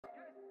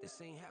This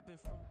ain't happened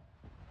from...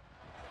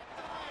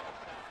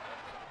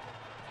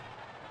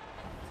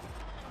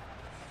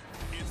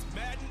 It's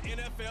Madden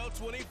NFL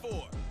 24,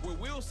 where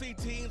we'll see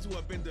teams who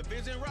have been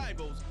division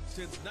rivals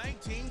since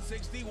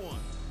 1961.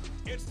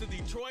 It's the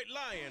Detroit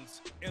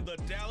Lions and the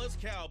Dallas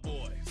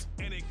Cowboys,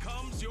 and it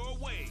comes your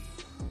way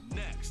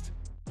next.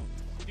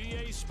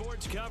 EA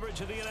Sports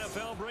coverage of the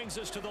NFL brings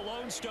us to the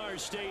Lone Star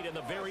State and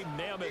the very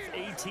mammoth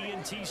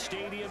AT&T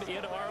Stadium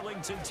in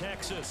Arlington,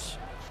 Texas.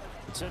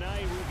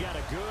 Tonight, we've got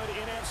a good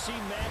NFC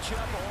matchup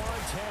on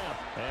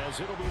tap, as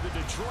it'll be the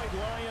Detroit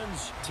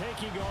Lions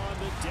taking on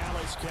the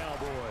Dallas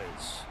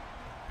Cowboys.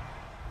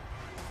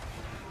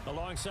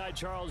 Alongside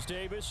Charles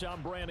Davis,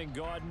 I'm Brandon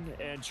Gaudin.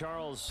 And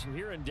Charles,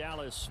 here in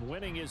Dallas,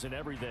 winning isn't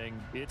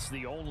everything. It's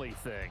the only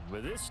thing.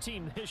 But this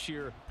team this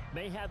year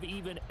may have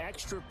even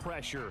extra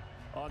pressure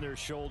on their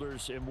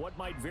shoulders in what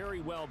might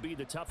very well be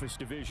the toughest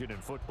division in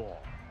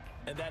football.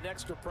 And that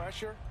extra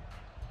pressure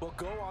will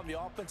go on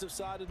the offensive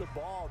side of the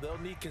ball. They'll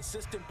need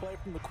consistent play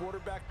from the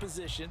quarterback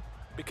position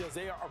because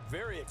they are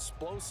very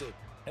explosive.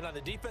 And on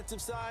the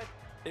defensive side,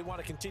 they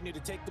want to continue to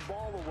take the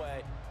ball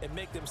away and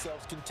make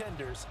themselves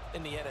contenders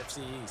in the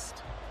NFC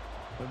East.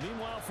 But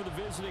meanwhile, for the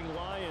visiting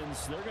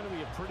Lions, they're going to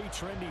be a pretty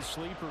trendy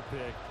sleeper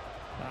pick.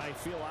 I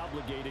feel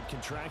obligated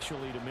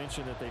contractually to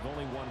mention that they've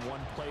only won one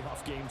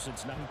playoff game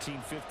since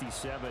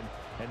 1957,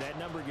 and that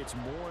number gets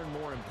more and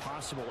more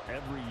impossible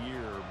every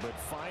year. But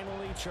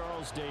finally,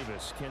 Charles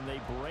Davis, can they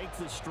break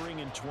the string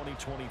in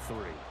 2023?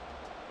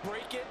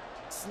 Break it,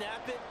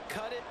 snap it,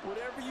 cut it,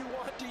 whatever you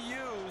want to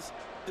use.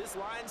 This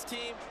Lions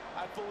team,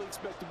 I fully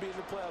expect to be in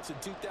the playoffs in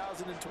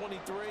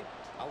 2023.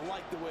 I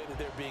like the way that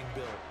they're being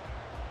built.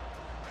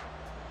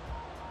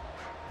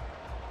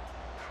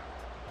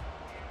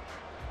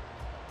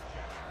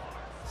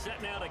 Set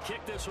now to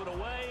kick this one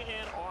away,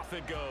 and off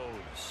it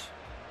goes.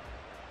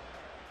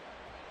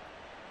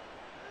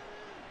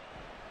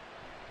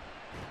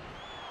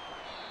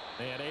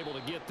 And able to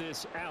get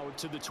this out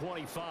to the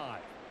 25.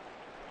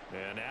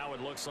 And now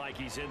it looks like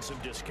he's in some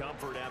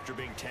discomfort after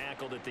being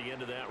tackled at the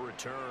end of that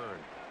return.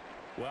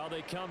 While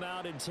they come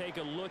out and take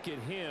a look at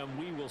him,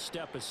 we will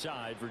step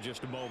aside for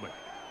just a moment.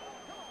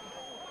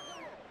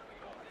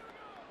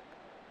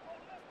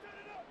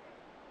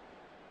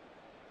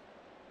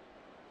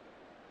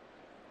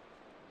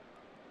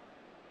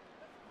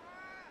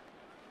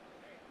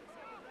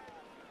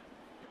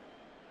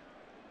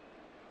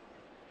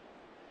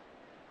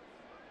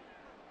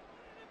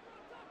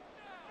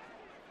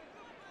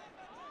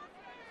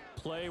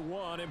 Play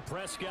one, and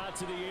Prescott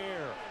to the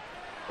air.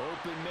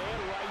 Open man,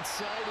 right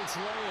side, it's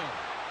Lamb.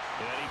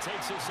 And he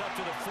takes us up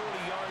to the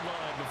 40-yard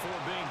line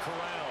before being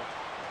corralled.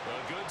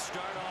 A good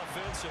start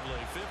offensively.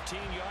 15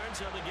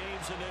 yards on the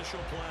game's initial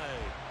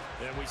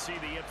play. And we see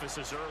the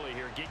emphasis early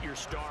here. Get your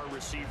star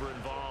receiver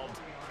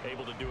involved.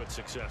 Able to do it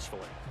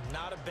successfully.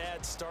 Not a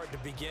bad start to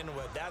begin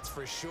with, that's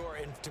for sure.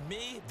 And to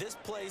me, this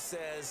play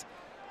says,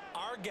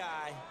 our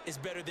guy is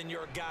better than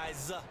your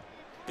guys.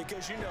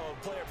 Because, you know,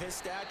 a player of his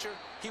stature,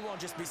 he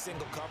won't just be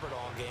single covered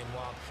all game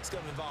long. It's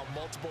going to involve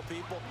multiple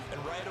people, and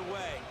right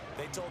away,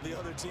 they told the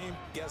other team,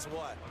 guess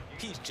what?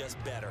 He's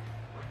just better.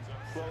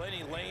 Well,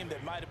 any lane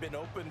that might have been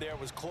open there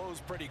was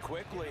closed pretty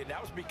quickly, and that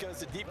was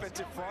because the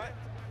defensive front,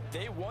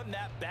 they won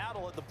that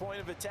battle at the point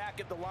of attack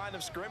at the line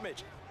of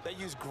scrimmage. They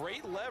used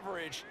great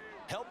leverage,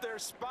 held their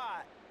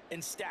spot,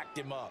 and stacked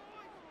him up.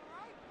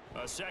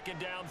 A second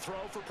down throw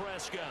for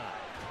Prescott.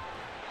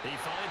 He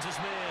finds his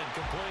man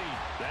complete.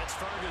 That's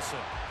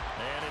Ferguson.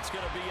 And it's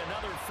going to be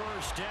another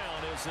first down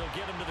as they'll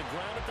get him to the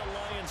ground at the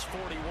Lions'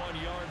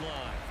 41-yard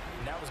line.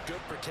 And that was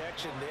good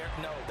protection there.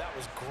 No, that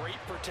was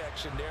great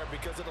protection there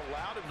because it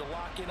allowed him to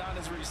lock in on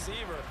his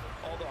receiver.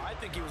 Although I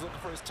think he was looking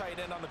for his tight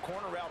end on the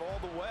corner route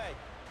all the way.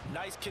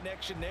 Nice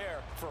connection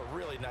there for a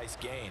really nice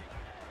gain.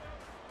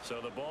 So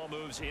the ball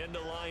moves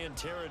into Lion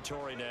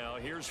territory now.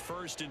 Here's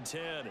 1st and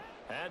 10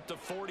 at the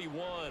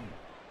 41.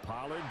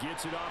 Pollard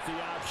gets it off the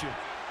option.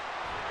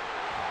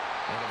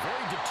 And a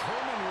very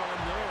determined run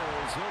there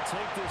as he'll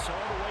take this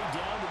all the way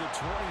down to the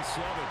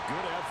 27.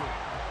 Good effort.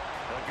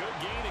 A good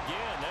gain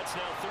again. That's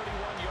now 31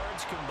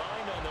 yards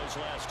combined on those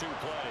last two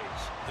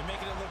plays. They're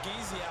making it look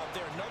easy out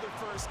there. Another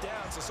first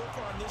down. So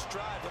far on this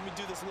drive, let me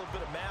do this little bit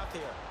of math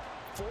here.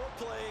 4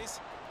 plays,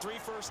 3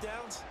 first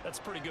downs. That's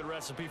a pretty good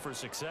recipe for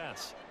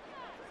success.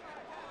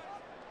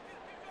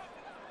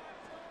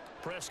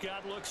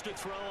 Prescott looks to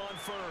throw on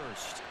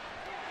first.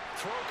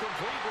 Throw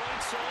complete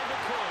right side to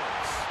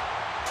Cooks.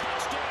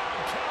 Touchdown,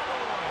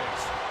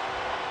 Cowboys.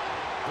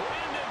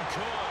 Brandon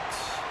Cooks,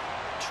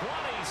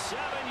 27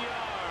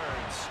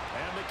 yards.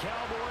 And the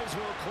Cowboys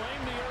will claim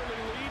the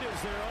early lead as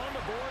they're on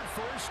the board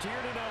first here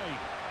tonight.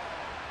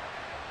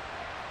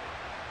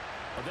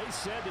 They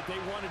said that they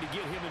wanted to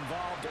get him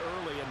involved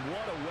early, and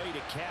what a way to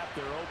cap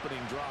their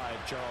opening drive,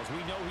 Charles. We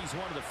know he's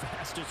one of the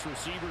fastest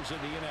receivers in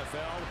the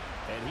NFL,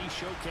 and he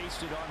showcased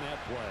it on that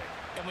play.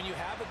 And when you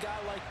have a guy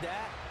like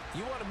that,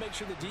 you want to make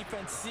sure the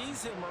defense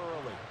sees him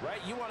early,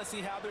 right? You want to see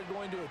how they're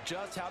going to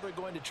adjust, how they're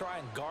going to try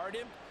and guard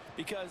him,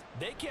 because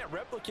they can't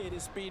replicate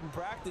his speed in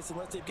practice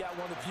unless they've got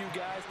one of the few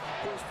guys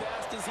who are as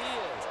fast as he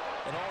is.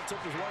 and all it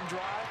took was one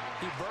drive.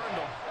 He burned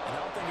them, and I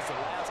don't think it's the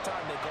last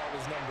time they called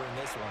his number in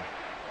this one.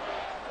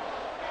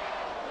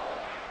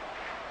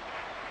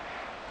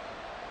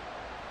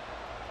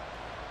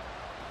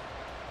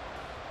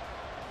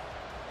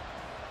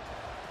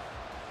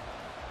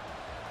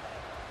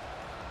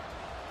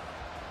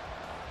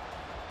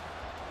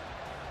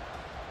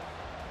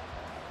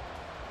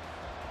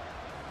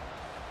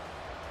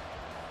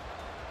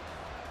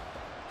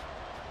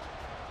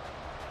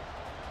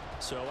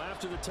 So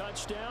after the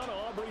touchdown,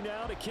 Aubrey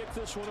now to kick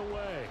this one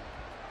away.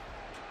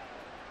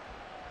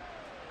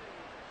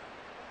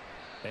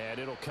 And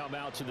it'll come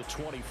out to the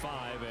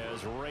 25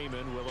 as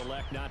Raymond will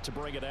elect not to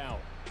bring it out.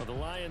 Well, the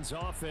Lions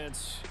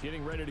offense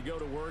getting ready to go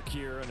to work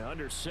here, and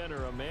under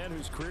center, a man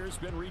whose career has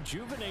been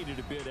rejuvenated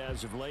a bit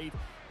as of late.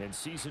 In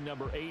season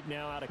number 8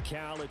 now out of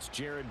Cal, it's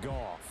Jared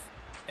Goff.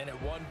 And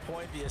at one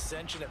point, the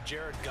ascension of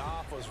Jared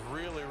Goff was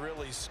really,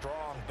 really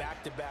strong.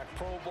 Back-to-back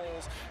Pro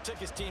Bowls, took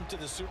his team to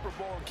the Super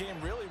Bowl and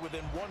came really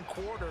within one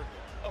quarter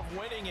of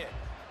winning it.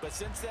 But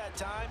since that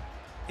time,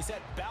 he's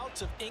had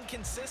bouts of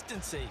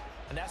inconsistency,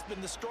 and that's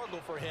been the struggle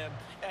for him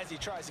as he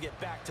tries to get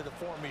back to the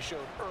form he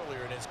showed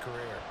earlier in his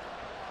career.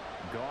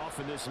 Goff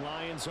and this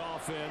Lions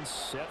offense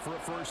set for a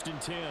 1st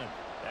and 10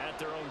 at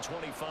their own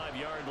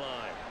 25-yard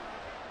line.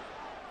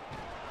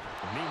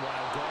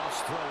 Meanwhile,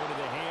 Goff's throw into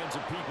the hands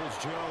of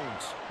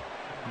Peoples-Jones.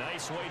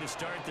 Nice way to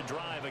start the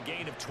drive, a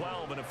gain of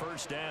 12 and a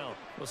 1st down.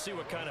 We'll see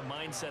what kind of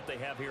mindset they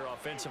have here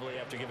offensively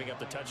after giving up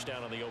the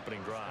touchdown on the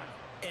opening drive.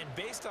 And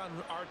based on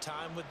our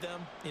time with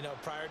them,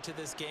 prior to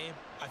this game,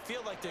 I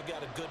feel like they've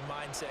got a good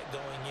mindset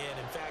going in.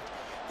 In fact,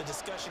 the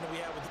discussion that we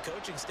had with the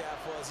coaching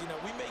staff was,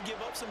 we may give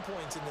up some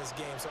points in this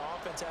game, so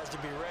offense has to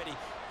be ready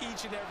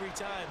each and every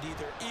time to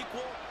either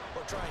equal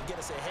or try and get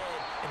us ahead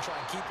and try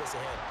and keep us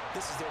ahead.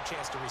 This is their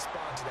chance to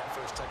respond to that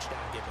first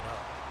touchdown given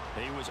up.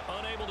 He was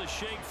unable to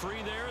shake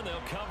free there, and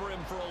they'll cover him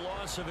for a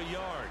loss of a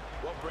yard.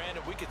 Well,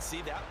 Brandon, we could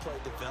see that play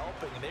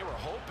developing, and they were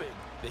hoping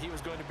that he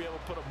was going to be able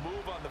to put a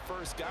move on the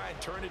first guy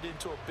and turn it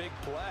into a big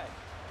play.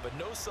 But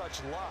no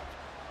such luck.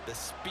 The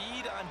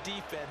speed on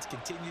defense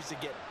continues to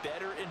get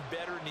better and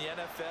better in the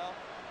NFL.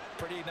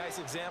 Pretty nice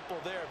example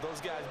there of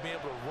those guys being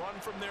able to run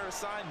from their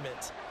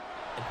assignments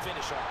and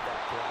finish off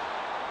that play.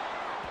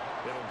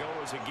 It'll go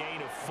as a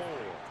gain of 4.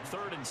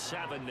 3rd and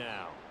 7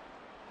 now.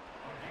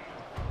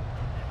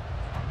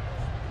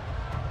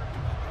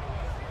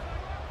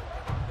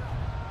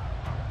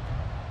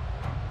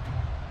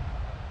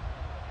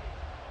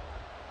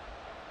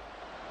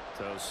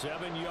 So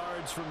 7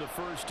 yards from the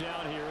first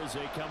down here as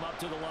they come up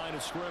to the line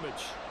of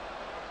scrimmage.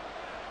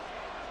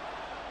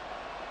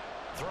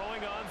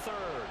 Throwing on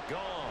 3rd.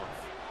 Goff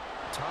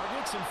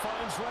Targets and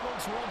finds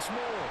Reynolds once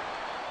more.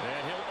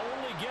 And he'll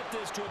only get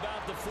this to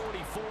about the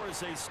 44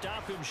 as they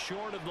stop him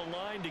short of the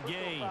line to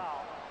gain.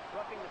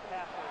 Roughing the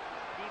passer,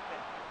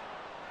 defense.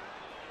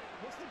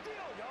 What's the deal,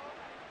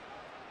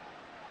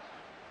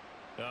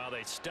 y'all?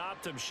 They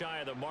stopped him shy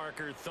of the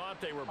marker, thought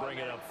they were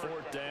bringing up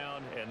 4th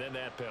down, and then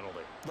that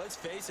penalty. Let's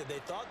face it, they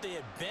thought they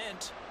had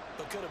bent,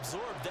 but could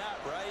absorb that,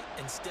 right?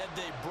 Instead,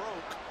 they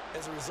broke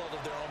as a result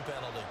of their own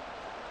penalty.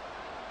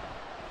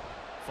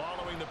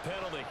 Following the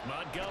penalty,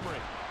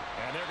 Montgomery.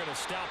 And they're going to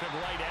stop him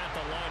right at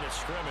the line of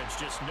scrimmage.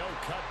 Just no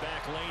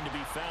cutback lane to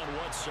be found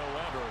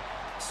whatsoever.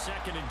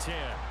 2nd and 10.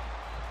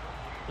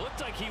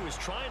 Looked like he was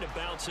trying to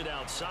bounce it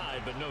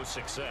outside, but no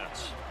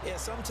success. Yeah,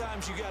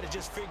 sometimes you got to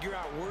just figure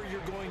out where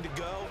you're going to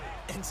go,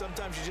 and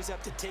sometimes you just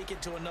have to take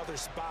it to another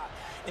spot.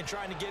 In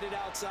trying to get it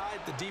outside,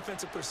 the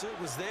defensive pursuit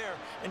was there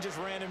and just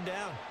ran him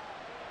down.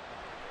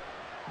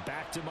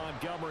 Back to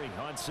Montgomery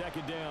on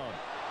 2nd down.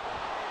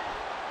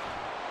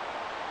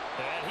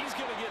 And he's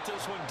going to get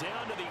this one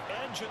down to the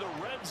edge of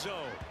the red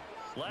zone.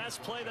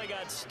 Last play, they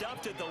got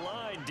stuffed at the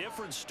line.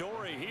 Different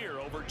story here,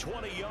 over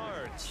 20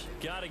 yards.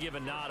 Got to give a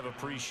nod of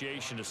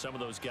appreciation to some of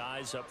those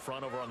guys up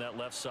front over on that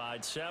left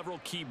side. Several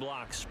key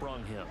blocks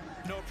sprung him.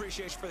 No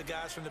appreciation for the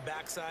guys from the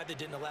backside that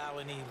didn't allow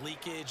any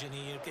leakage,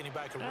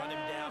 anybody could run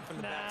him down from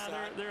the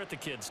backside. They're at the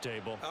kids'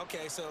 table.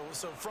 Okay, so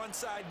front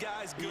side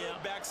guys good,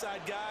 yeah.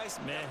 Backside guys,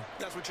 man,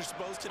 that's what you're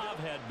supposed to do? I've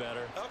had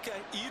better. Okay,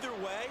 either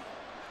way,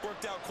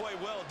 worked out quite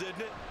well,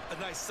 didn't it? A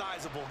nice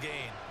sizable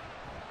gain.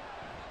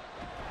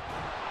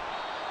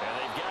 And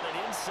they've got it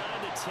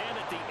inside the 10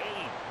 at the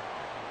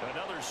 8.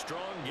 Another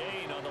strong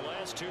gain on the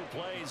last 2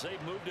 plays.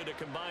 They've moved it a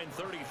combined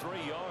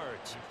 33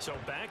 yards. So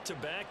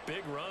back-to-back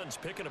big runs,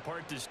 picking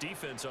apart this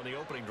defense on the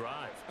opening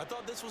drive. I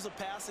thought this was a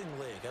passing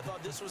league. I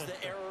thought this was the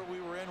era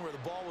we were in where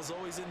the ball was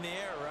always in the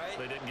air, right?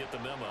 They didn't get the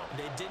memo.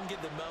 They didn't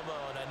get the memo,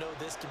 and I know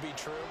this to be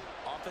true.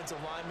 Offensive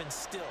linemen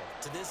still,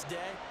 to this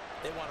day,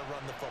 they want to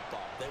run the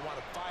football. They want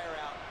to fire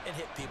out and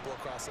hit people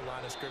across the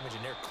line of scrimmage,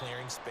 and they're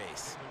clearing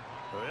space.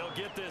 They'll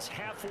get this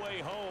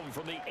halfway home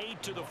from the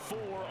 8 to the 4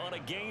 on a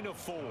gain of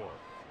 4.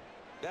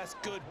 That's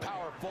good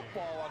power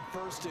football on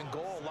 1st and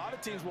goal. A lot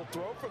of teams will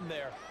throw from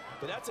there,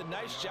 but that's a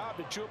nice job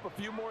to chew up a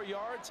few more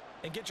yards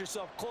and get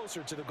yourself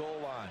closer to the goal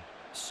line.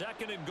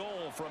 2nd and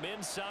goal from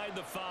inside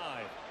the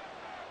 5.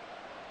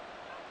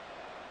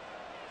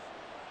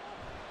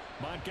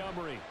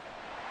 Montgomery.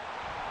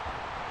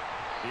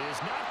 is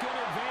not going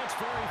to advance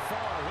very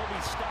far. He'll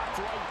be stopped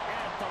right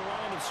at the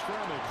line of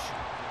scrimmage.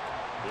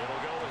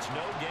 It'll go as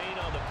no gain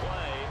on the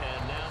play,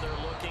 and now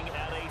they're looking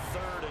at a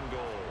 3rd and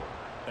goal.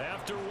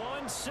 After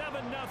one,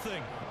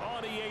 7-0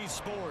 on EA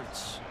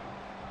Sports.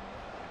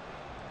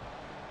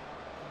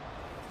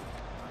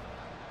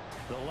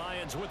 The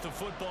Lions with the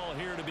football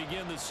here to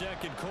begin the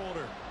 2nd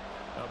quarter.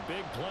 A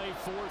big play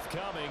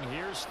forthcoming.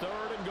 Here's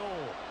 3rd and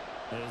goal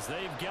as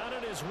they've got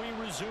it as we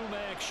resume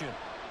action.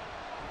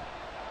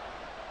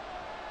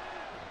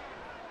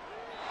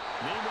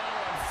 Meanwhile,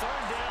 on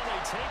 3rd down,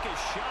 they take a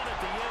shot at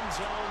the end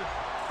zone,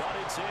 but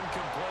it's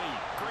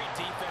incomplete. Great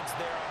defense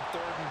there on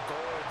 3rd and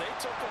goal. They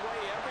took away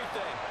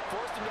everything.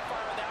 Forced him to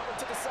fire that one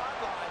to the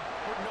sideline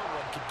where no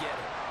one could get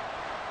it.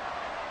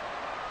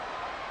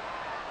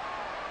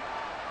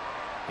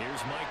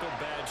 Here's Michael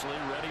Badgley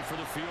ready for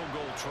the field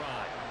goal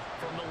try.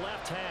 From the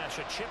left hash,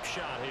 a chip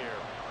shot here.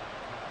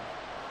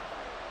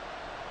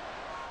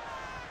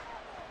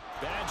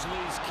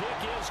 Badgley's kick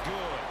is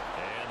good.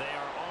 And they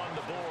are on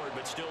the board,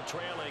 but still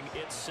trailing.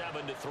 It's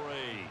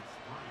 7-3.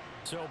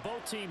 So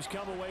both teams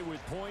come away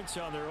with points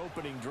on their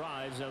opening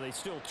drives. Now they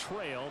still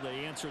trail.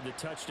 They answered the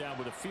touchdown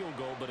with a field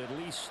goal, but at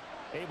least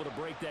able to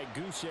break that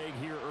goose egg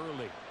here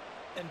early.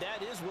 And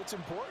that is what's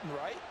important,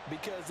 right?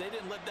 Because they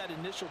didn't let that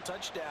initial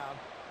touchdown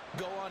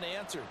go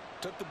unanswered.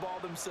 Took the ball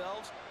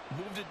themselves,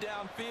 moved it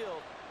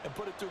downfield, and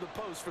put it through the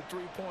post for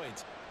 3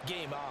 points.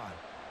 Game on.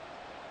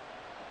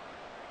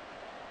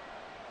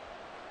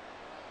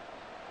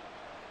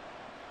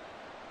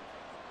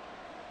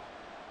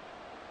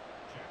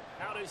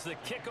 Out is the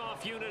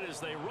kickoff unit as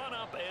they run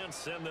up and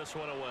send this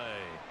one away.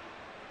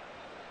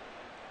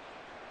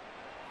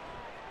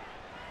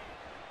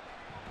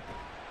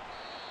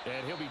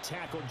 And he'll be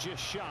tackled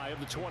just shy of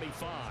the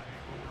 25.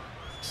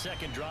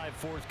 2nd drive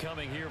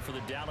forthcoming here for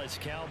the Dallas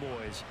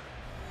Cowboys.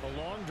 A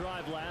long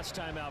drive last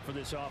time out for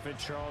this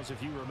offense, Charles.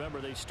 If you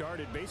remember, they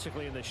started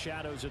basically in the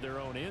shadows of their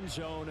own end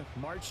zone,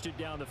 marched it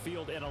down the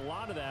field, and a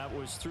lot of that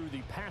was through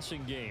the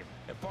passing game.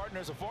 And partner,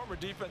 as a former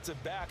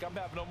defensive back, I'm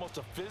having almost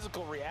a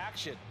physical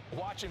reaction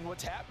watching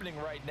what's happening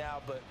right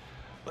now. But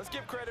let's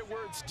give credit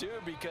where it's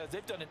due, because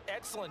they've done an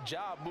excellent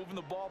job moving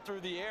the ball through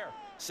the air.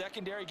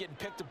 Secondary getting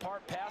picked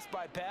apart pass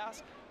by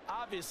pass.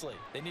 Obviously,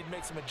 they need to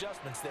make some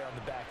adjustments there on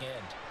the back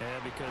end.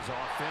 And because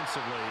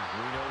offensively,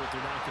 we know that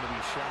they're not going to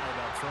be shy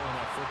about throwing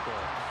that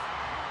football.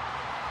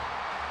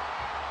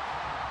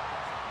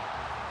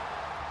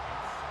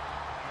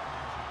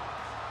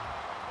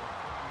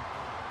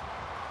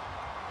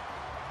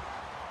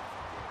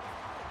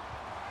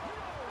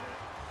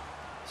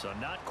 So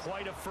not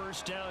quite a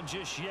 1st down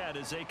just yet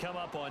as they come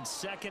up on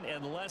 2nd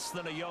and less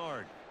than a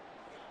yard.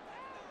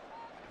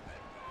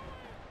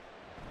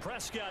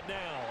 Prescott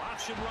now,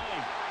 option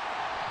right.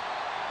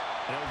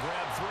 He'll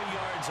grab 3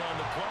 yards on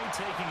the play,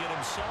 taking it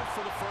himself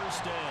for the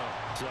 1st down.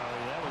 So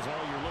that was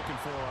all you're looking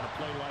for on a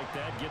play like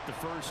that. Get the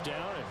 1st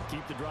down and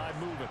keep the drive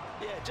moving.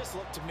 Yeah, it just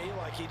looked to me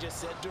like he just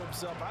said to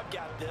himself, I've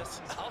got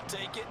this. I'll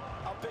take it.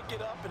 I'll pick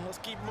it up, and let's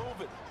keep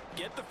moving.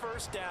 Get the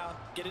 1st down,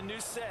 get a new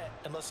set,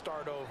 and let's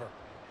start over.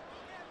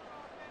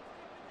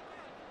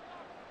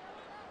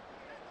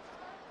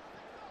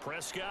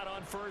 Prescott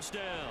on 1st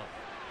down.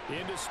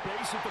 Into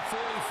space at the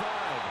 45.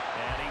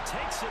 And he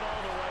takes it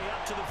all the way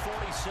up to the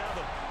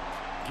 47.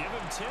 Give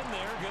him 10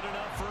 there. Good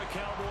enough for a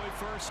Cowboy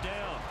 1st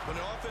down. When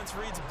the offense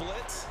reads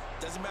blitz,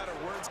 doesn't matter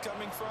where it's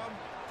coming from,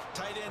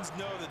 tight ends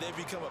know that they've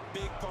become a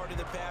big part of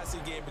the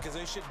passing game because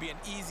they should be an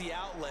easy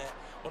outlet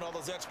when all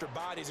those extra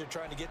bodies are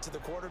trying to get to the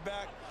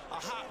quarterback. A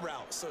hot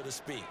route, so to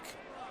speak.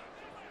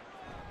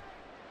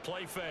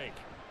 Play fake.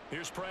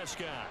 Here's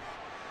Prescott.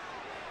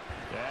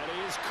 That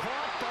is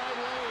caught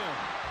by Lamb.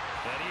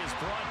 And he is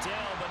brought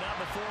down, but not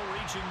before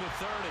reaching the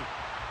 30.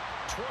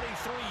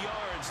 23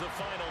 yards, the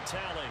final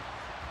tally.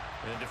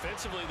 And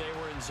defensively, they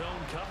were in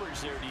zone coverage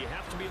there. Do you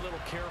have to be a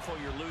little careful?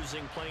 You're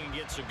losing, playing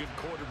against a good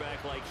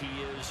quarterback like he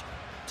is,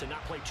 to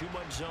not play too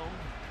much zone?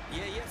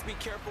 Yeah, you have to be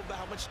careful about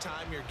how much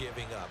time you're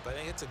giving up. I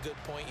think it's a good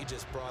point you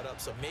just brought up.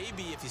 So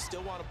maybe if you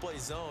still want to play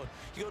zone,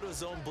 you go to a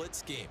zone blitz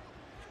scheme.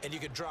 And you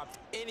can drop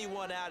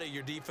anyone out of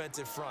your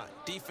defensive front,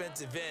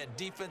 defensive end,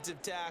 defensive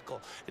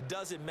tackle. It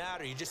doesn't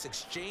matter. You just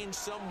exchange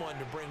someone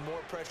to bring more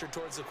pressure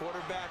towards the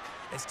quarterback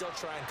and still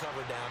try and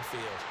cover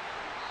downfield.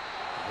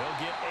 They'll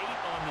get 8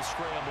 on the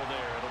scramble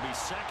there. It'll be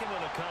 2nd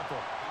and a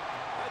couple.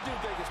 I do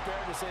think it's fair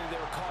to say that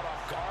they were caught off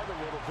guard a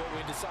little bit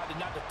when they decided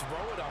not to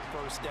throw it on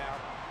 1st down.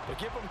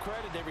 But give them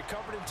credit. They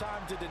recovered in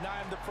time to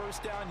deny him the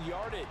 1st down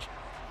yardage.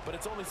 But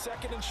it's only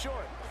 2nd and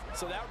short.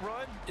 So that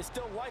run is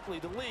still likely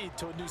to lead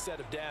to a new set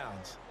of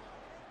downs.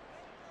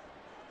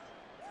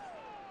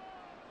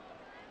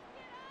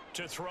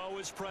 To throw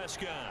is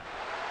Prescott.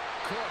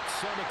 Cooks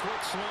on the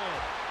quick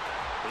slant.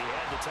 He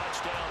had the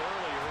touchdown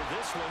earlier.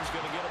 This one's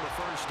going to get him a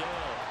 1st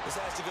down. This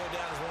has to go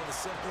down as one of the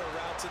simpler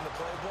routes in the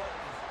playbook,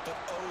 but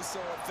oh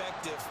so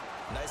effective.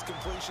 Nice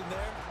completion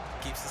there.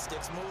 Keeps the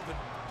sticks moving.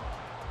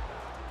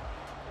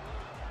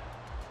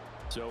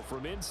 So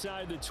from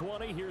inside the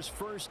 20, here's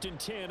 1st and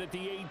 10 at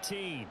the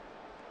 18.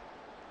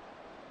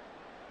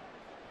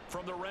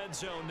 from the red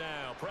zone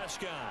now.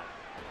 Prescott.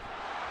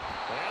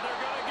 And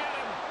they're going to get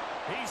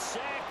him. He's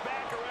sacked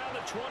back around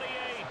the 28.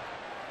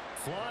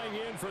 Flying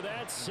in for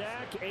that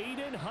sack,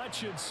 Aiden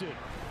Hutchinson.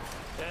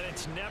 And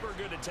it's never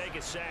good to take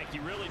a sack.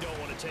 You really don't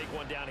want to take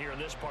one down here in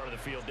this part of the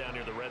field down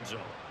near the red zone.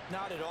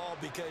 Not at all,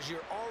 because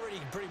you're already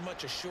pretty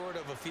much assured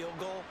of a field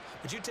goal.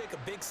 But you take a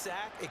big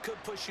sack, it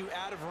could push you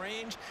out of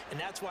range, and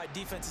that's why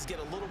defenses get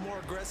a little more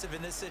aggressive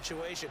in this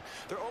situation.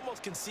 They're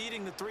almost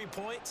conceding the 3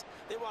 points.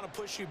 They want to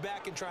push you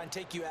back and try and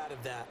take you out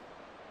of that.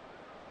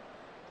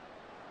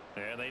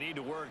 And they need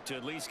to work to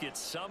at least get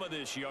some of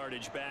this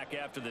yardage back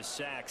after the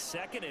sack.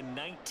 2nd and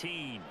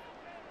 19.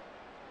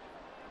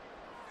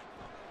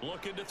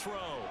 Looking to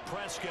throw.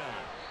 Prescott.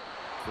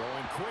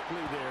 Throwing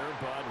quickly there,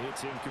 but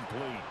it's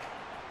incomplete.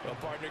 Well,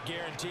 partner,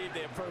 guaranteed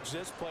they approach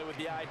this play with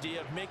the idea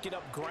of making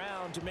up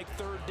ground to make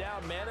 3rd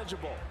down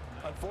manageable.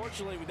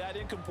 Unfortunately, with that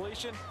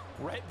incompletion,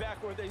 right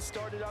back where they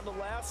started on the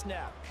last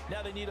snap.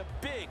 Now they need a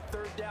big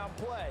 3rd down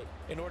play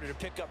in order to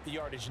pick up the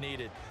yardage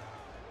needed.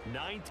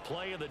 9th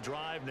play of the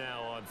drive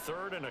now on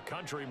 3rd and a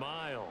country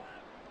mile.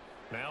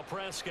 Now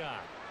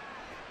Prescott.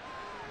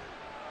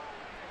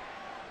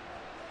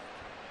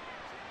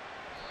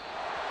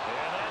 And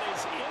that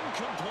is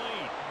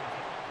incomplete.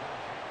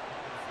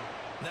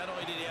 Not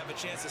only did he have a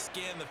chance to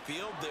scan the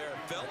field there,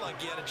 it felt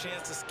like he had a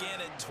chance to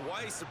scan it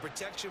twice. The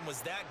protection was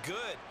that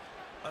good.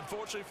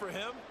 Unfortunately for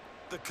him,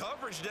 the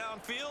coverage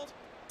downfield,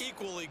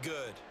 equally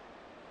good.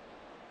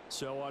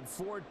 So on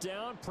 4th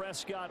down,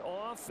 Prescott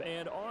off,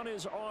 and on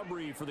is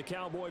Aubrey for the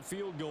Cowboy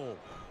field goal.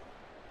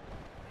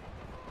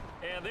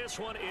 And this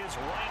one is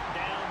right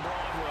down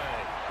Broadway.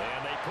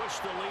 And they push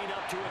the lead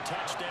up to a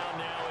touchdown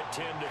now at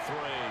 10-3.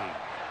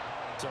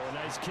 So a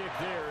nice kick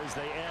there as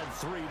they add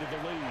 3 to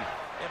the lead.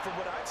 And from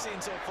what I've seen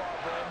so far,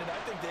 Brandon,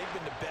 I think they've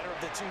been the better of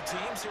the 2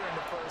 teams here in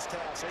the first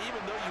half. So even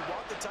though you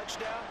want the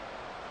touchdown,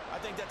 I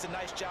think that's a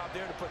nice job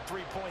there to put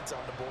 3 points on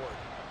the board.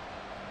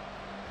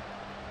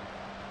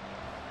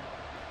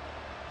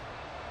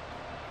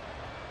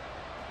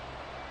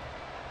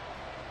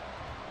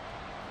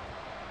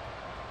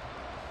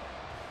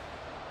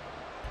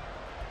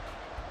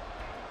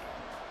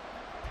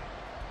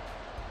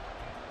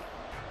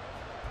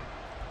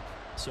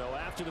 So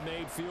after the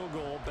made field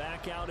goal,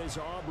 back out is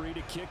Aubrey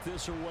to kick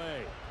this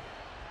away.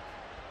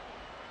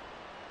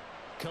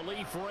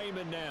 Khalif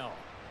Raymond now.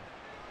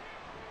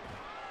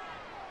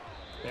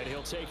 And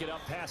he'll take it up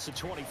past the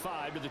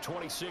 25 to the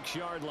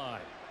 26-yard line.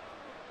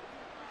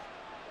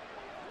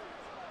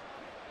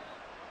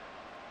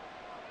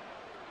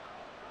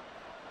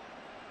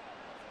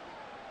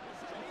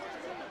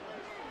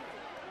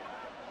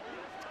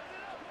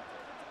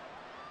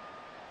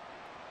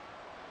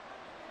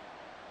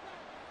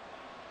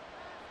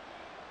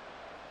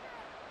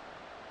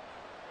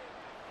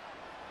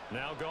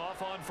 Now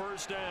Goff on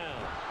 1st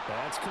down.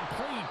 That's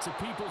complete to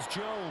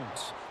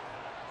Peoples-Jones.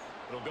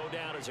 It'll go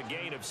down as a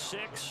gain of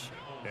 6,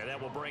 and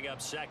that will bring up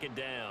 2nd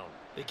down.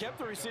 They kept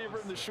the receiver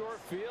in the short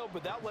field,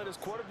 but that let his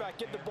quarterback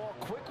get the ball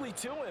quickly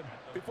to him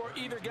before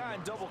either guy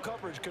in double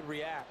coverage could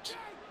react.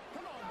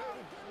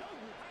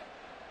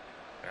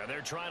 And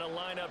they're trying to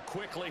line up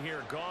quickly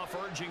here. Goff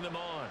urging them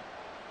on.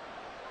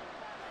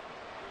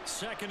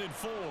 2nd and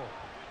 4.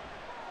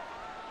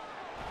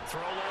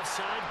 Throw left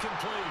side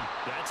complete.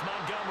 That's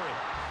Montgomery.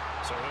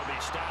 So he'll be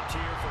stopped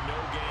here for no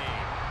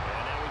gain.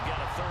 And now we've got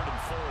a 3rd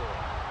and 4.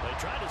 They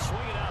tried to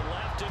swing it out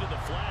left into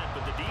the flat,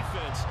 but the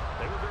defense,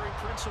 they were very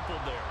principled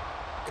there.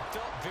 It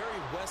felt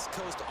very West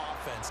Coast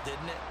offense,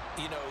 didn't it?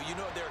 You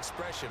know their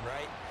expression,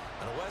 right?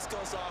 On a West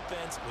Coast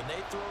offense, when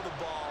they throw the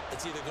ball,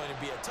 it's either going to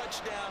be a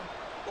touchdown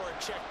or a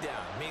check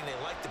down, meaning they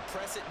like to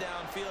press it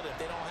downfield. If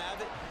they don't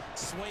have it,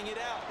 swing it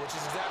out, which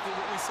is exactly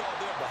what we saw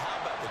there. But how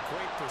about the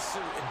great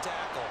pursuit and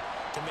tackle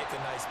to make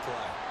a nice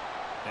play?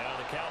 Now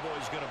the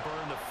Cowboys going to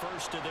burn the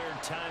first of their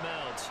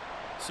timeouts.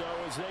 So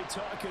as they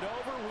talk it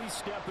over, we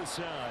step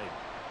aside.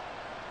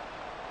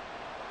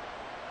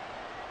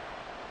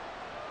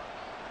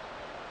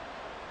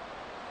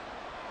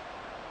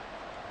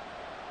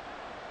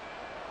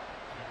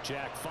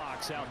 Jack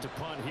Fox out to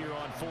punt here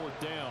on 4th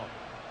down.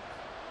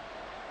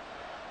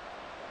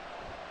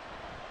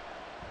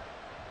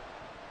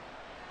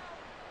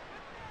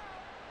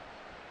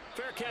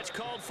 Fair catch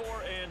called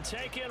for and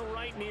taken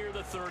right near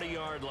the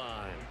 30-yard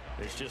line.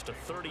 It's just a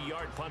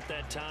 30-yard punt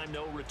that time,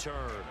 no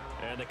return.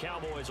 And the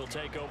Cowboys will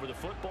take over the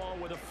football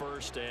with a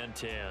 1st and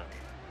 10.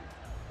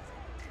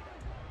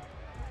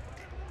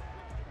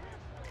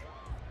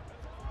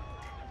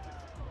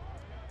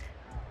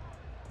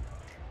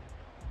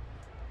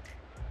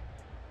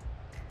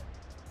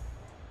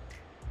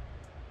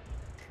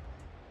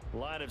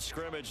 Line of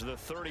scrimmage, the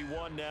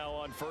 31 now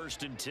on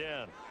 1st and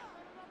 10.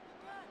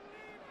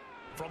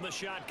 From the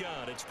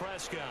shotgun, it's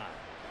Prescott.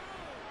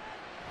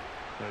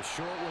 A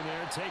short one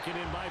there, taken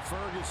in by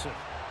Ferguson.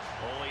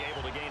 Only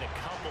able to gain a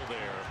couple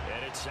there,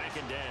 and it's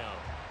 2nd down.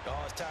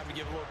 Oh, it's time to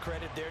give a little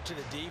credit there to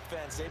the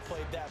defense. They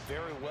played that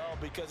very well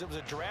because it was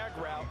a drag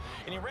route,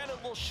 and he ran a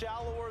little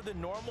shallower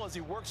than normal as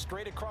he worked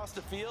straight across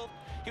the field.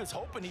 He was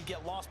hoping he'd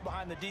get lost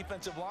behind the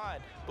defensive line,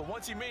 but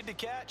once he made the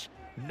catch,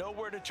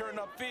 nowhere to turn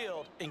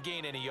upfield and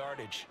gain any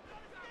yardage.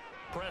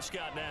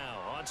 Prescott now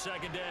on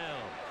second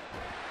down.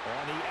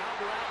 On the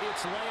out route,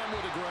 it's Lamb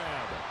with a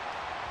grab.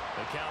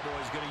 The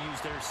Cowboys going to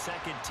use their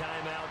second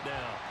timeout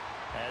now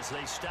as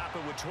they stop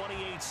it with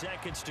 28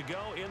 seconds to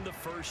go in the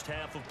first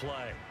half of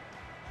play.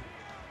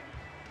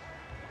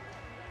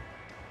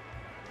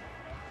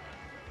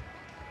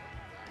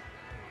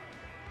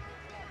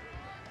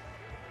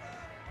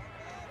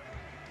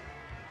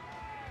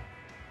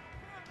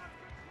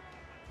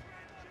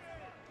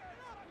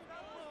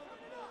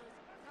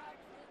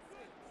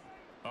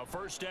 A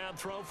first down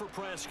throw for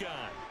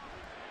Prescott.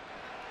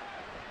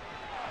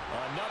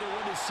 Another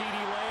one to CeeDee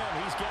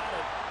Lamb. He's got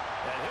it.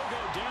 And he'll go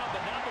down,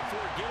 but not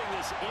before getting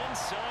this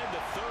inside the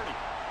 30.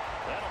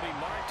 That'll be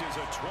marked as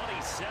a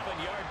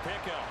 27-yard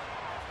pickup.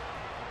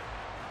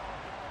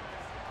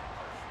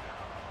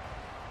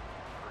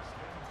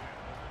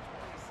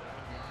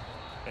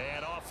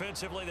 And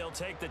offensively, they'll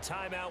take the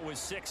timeout with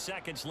 6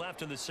 seconds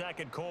left in the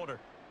second quarter.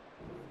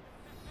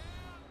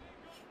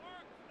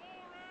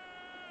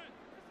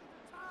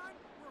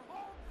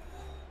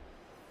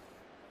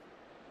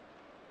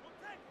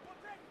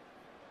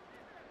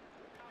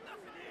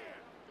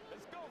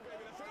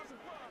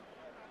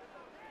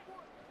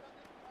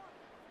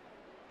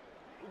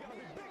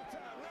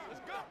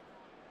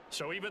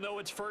 So even though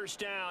it's first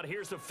down,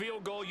 here's the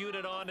field goal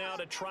unit on now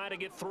to try to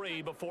get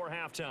 3 before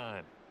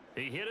halftime.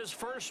 He hit his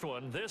first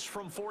one, this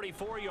from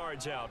 44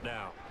 yards out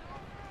now.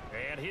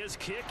 And his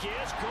kick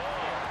is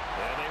good.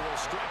 And they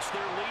will stretch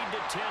their lead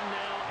to 10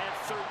 now at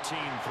 13-3.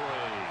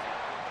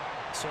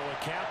 So a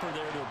capper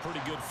there to a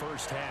pretty good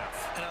first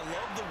half. And I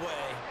love the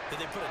way that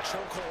they put a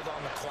chokehold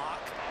on the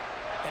clock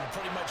and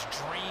pretty much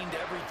drained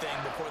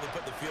everything before they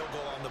put the field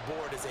goal on the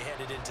board as they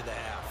headed into the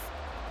half.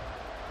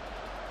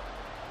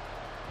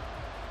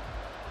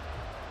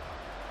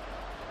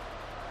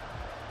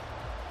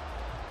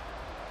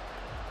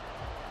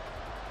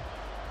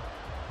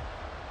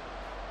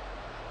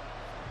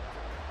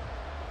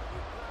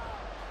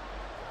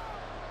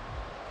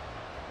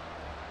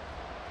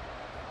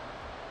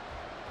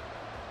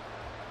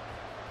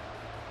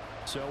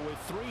 So with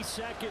 3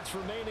 seconds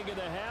remaining in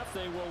the half,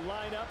 they will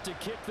line up to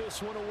kick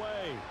this one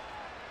away.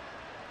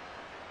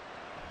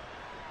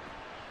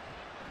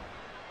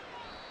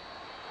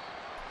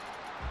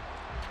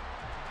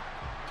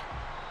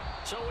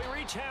 So we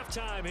reach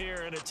halftime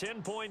here in a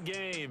 10-point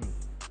game.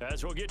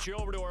 As we'll get you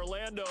over to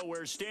Orlando,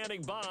 where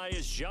standing by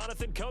is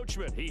Jonathan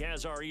Coachman. He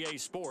has our EA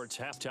Sports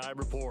Halftime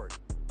Report.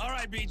 All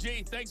right,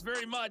 BG, thanks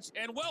very much,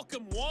 and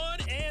welcome one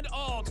and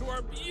all to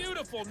our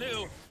beautiful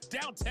new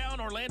downtown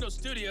Orlando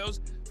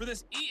studios for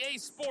this EA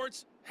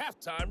Sports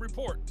Halftime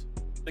Report.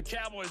 The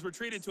Cowboys were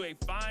treated to a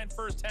fine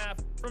first half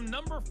from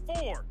number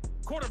 4,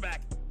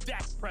 quarterback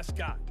Dak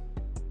Prescott.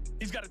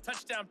 He's got a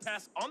touchdown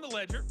pass on the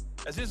ledger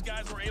as his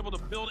guys were able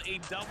to build a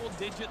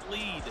double-digit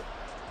lead.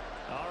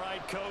 All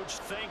right, Coach,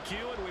 thank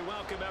you, and we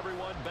welcome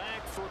everyone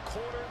back for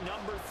quarter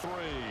number 3.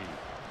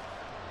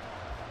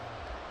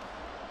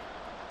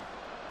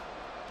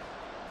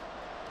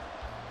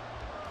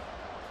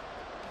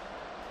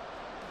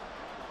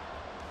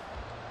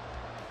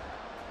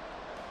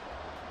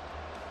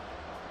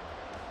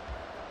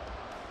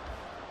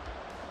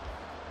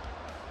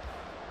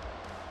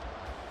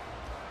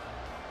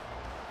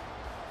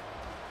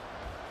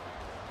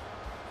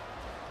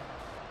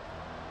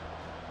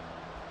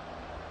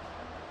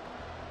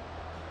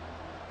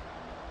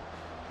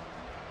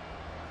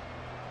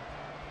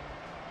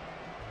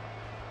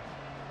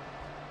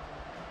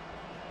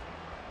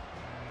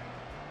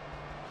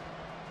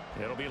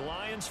 It'll be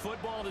Lions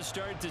football to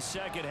start the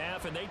second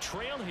half, and they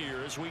trail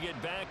here as we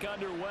get back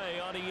underway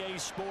on EA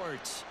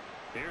Sports.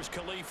 Here's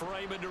Khalif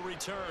Raymond to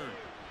return.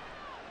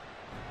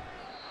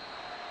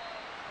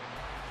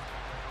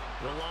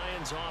 The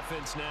Lions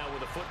offense now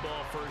with a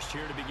football first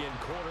here to begin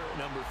quarter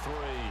number 3.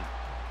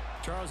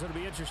 Charles, it'll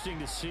be interesting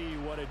to see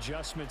what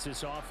adjustments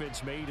this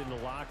offense made in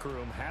the locker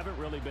room. Haven't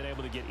really been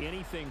able to get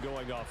anything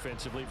going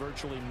offensively,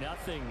 virtually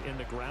nothing in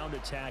the ground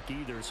attack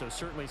either. So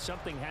certainly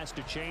something has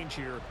to change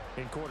here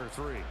in quarter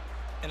 3.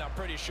 And I'm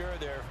pretty sure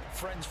their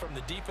friends from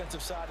the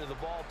defensive side of the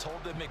ball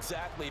told them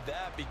exactly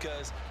that,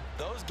 because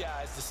those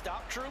guys, the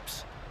stop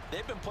troops,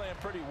 they've been playing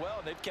pretty well,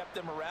 and they've kept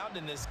them around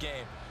in this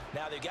game.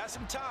 Now they've got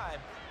some time.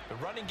 The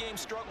running game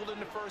struggled in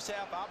the first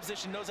half.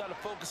 Opposition knows how to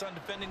focus on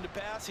defending the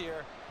pass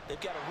here.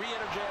 They've got to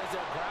re-energize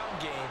their ground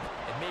game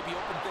and maybe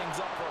open things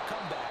up for a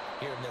comeback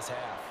here in this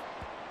half.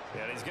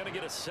 And he's going to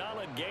get a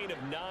solid gain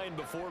of 9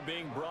 before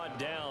being brought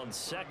down.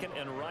 Second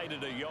and right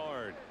at a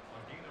yard.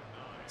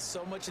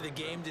 So much of the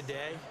game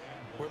today,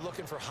 we're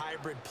looking for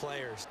hybrid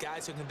players,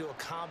 guys who can do a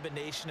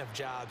combination of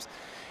jobs.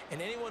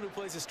 And anyone who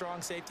plays a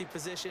strong safety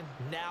position,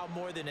 now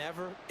more than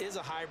ever, is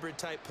a hybrid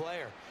type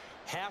player.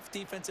 Half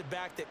defensive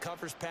back that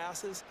covers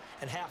passes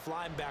and half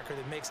linebacker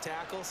that makes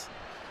tackles.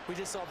 We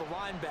just saw the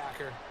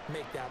linebacker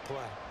make that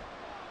play.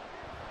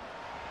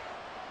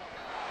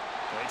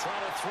 They try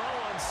to throw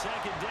on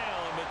second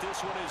down, but this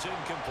one is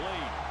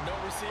incomplete. No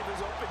receivers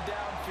open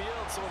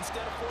downfield, so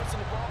instead of forcing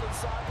the ball to the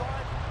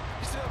sideline,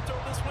 He's going to throw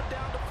this one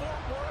down to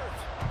Fort Worth.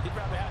 He'd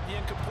rather have the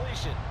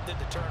incompletion than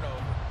the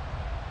turnover.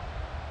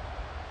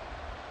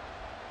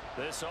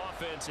 This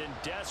offense in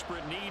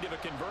desperate need of a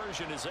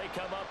conversion as they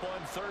come up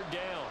on third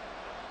down.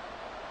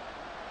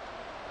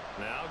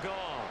 Now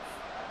Goff.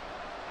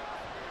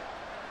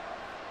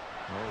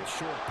 A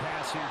short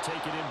pass here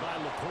taken in by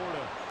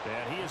Laporta.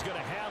 And he is going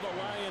to have a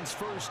Lions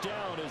first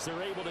down as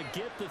they're able to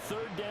get the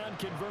third down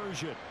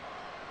conversion.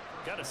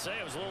 Got to say,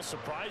 I was a little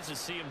surprised to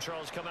see him,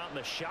 Charles, come out in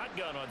the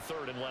shotgun on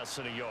third and less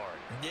than a yard.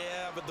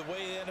 Yeah, but the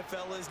way the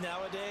NFL is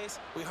nowadays,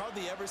 we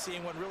hardly ever see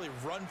anyone really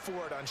run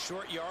for it on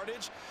short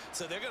yardage.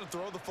 So they're going to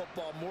throw the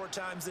football more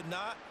times than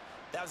not.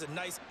 That was a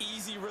nice,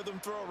 easy rhythm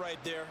throw right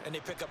there, and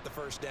they pick up the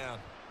first down.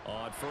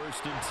 On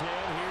 1st and 10,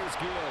 here's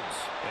Gibbs.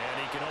 And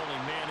he can only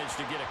manage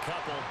to get a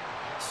couple.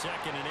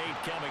 2nd and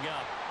 8 coming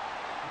up.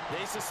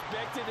 They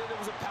suspected that it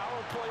was a power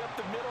play up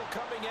the middle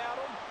coming at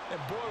them, and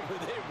boy,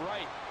 were they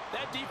right.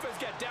 That defense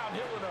got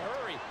downhill in a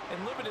hurry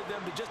and limited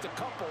them to just a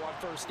couple on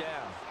first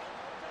down.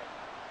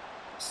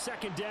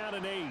 2nd down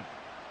and 8.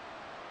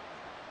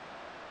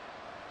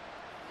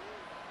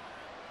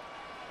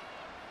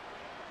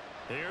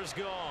 Here's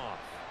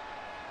Goff.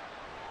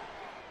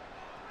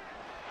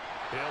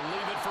 He'll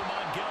leave it for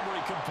Montgomery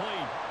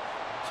complete.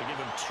 So give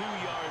him 2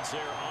 yards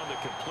there on the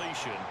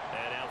completion.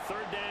 And now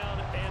 3rd down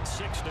and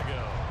 6 to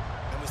go.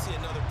 And we see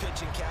another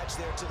pitch and catch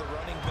there to the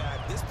running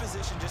back. This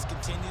position just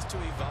continues to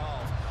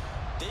evolve.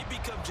 They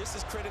become just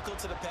as critical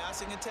to the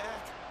passing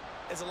attack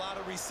as a lot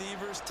of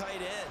receivers,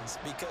 tight ends,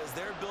 because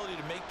their ability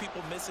to make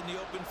people miss in the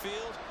open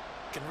field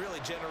can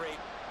really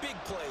generate big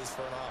plays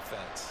for an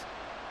offense.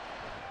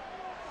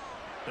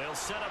 They'll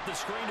set up the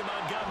screen to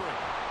Montgomery.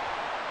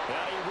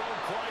 And he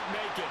won't quite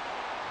make it.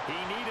 He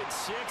needed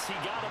 6. He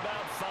got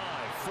about 5.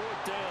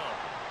 4th down.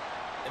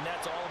 And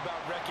that's all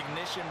about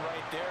recognition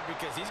right there,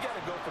 because he's got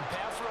to go from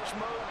pass rush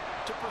mode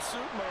to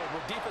pursuit mode,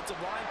 what defensive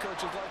line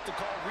coaches like to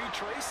call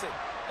retracing.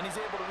 And he's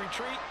able to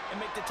retreat and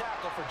make the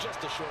tackle for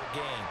just a short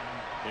gain.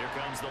 Here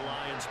comes the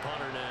Lions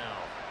punter now,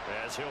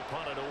 as he'll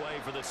punt it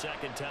away for the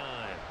 2nd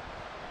time.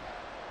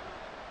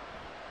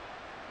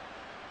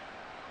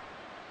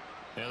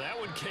 And that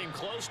one came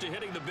close to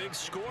hitting the big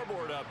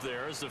scoreboard up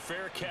there as the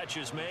fair catch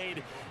is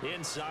made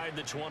inside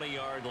the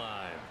 20-yard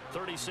line.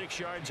 36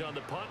 yards on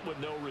the punt with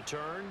no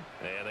return.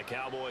 And the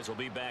Cowboys will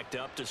be backed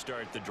up to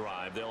start the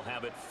drive. They'll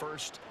have it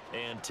 1st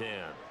and 10.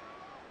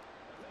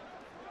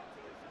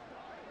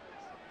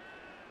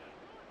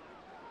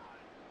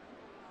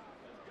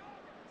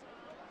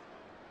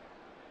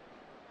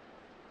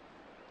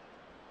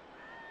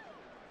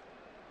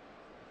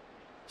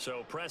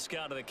 So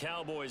Prescott of the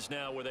Cowboys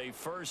now with a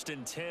 1st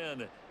and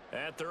 10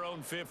 at their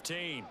own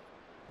 15.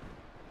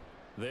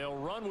 They'll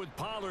run with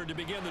Pollard to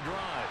begin the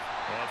drive.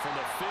 And from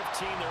the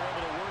 15, they're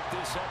able to work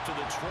this up to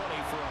the 20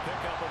 for a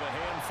pickup of a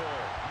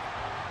handful.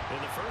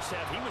 In the first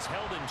half, he was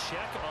held in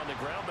check on the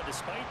ground, but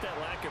despite that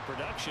lack of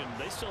production,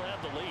 they still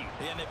have the lead.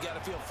 And they've got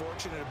to feel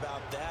fortunate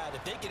about that.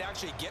 If they could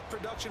actually get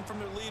production from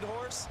their lead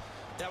horse,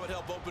 that would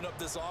help open up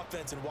this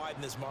offense and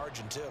widen this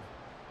margin too.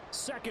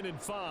 2nd and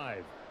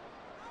 5.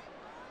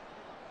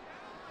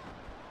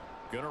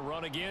 Going to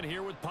run again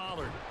here with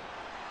Pollard.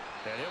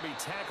 And he'll be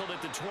tackled at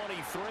the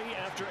 23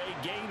 after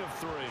a gain of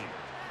 3.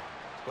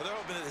 Well, they're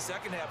hoping that the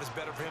second half is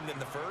better for him than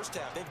the first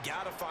half. They've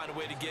got to find a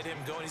way to get him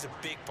going. He's a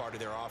big part of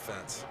their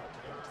offense.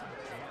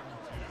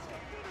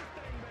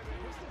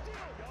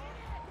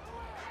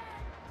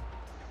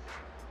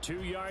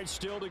 Two yards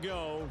still to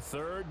go.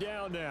 3rd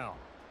down now.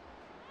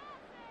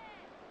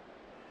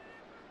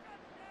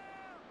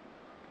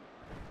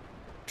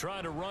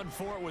 Trying to run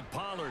for it with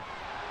Pollard.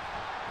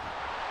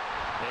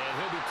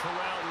 And he'll be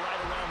corralled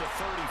right around the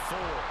 34.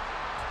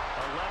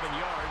 11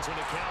 yards and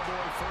a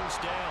Cowboy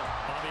 1st down.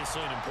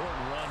 Obviously an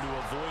important run to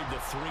avoid the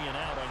 3 and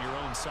out on your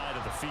own side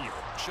of the field.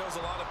 Shows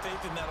a lot of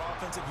faith in that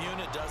offensive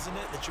unit, doesn't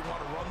it? That you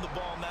want to run the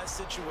ball in that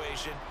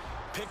situation.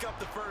 Pick up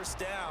the 1st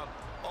down.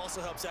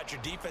 Also helps out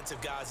your defensive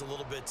guys a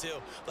little bit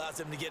too. Allows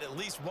them to get at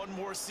least one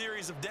more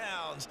series of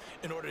downs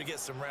in order to get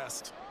some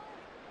rest.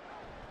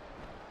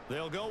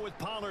 They'll go with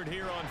Pollard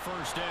here on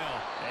 1st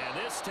down.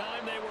 And this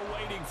time they were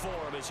waiting for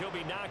him as he'll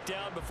be knocked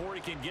down before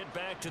he can get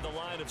back to the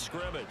line of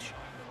scrimmage.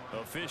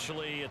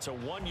 Officially, it's a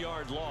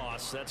 1-yard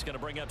loss. That's going to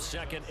bring up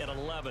 2nd and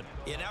 11.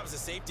 Yeah, that was a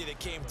safety that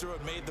came through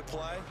and made the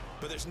play.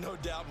 But there's no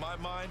doubt in my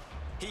mind,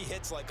 he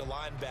hits like a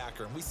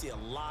linebacker. And we see a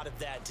lot of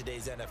that in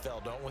today's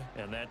NFL, don't we?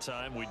 And that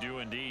time we do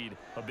indeed.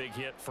 A big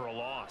hit for a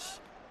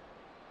loss.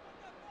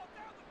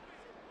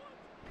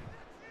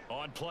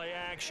 On play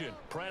action,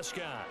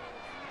 Prescott.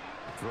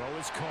 Throw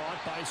is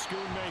caught by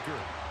Schoonmaker.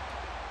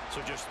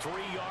 So just 3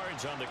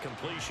 yards on the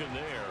completion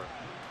there.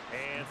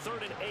 And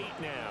 3rd and 8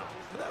 now.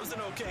 That was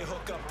an okay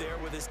hook up there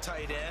with his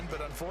tight end,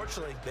 but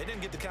unfortunately, they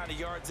didn't get the kind of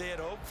yards they had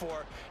hoped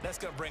for. That's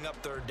going to bring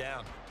up 3rd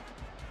down.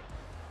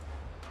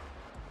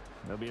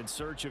 They'll be in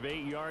search of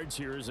 8 yards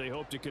here as they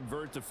hope to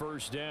convert the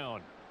 1st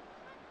down.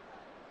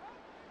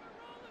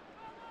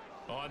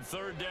 On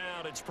 3rd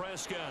down, it's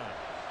Prescott.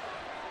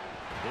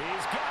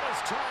 He's got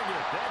his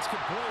target. That's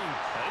complete.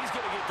 And he's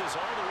going to get this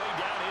all the way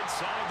down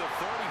inside the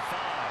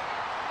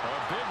 35. A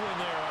big one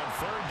there on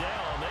third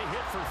down. They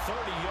hit for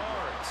 30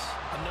 yards.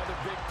 Another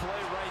big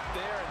play right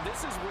there, and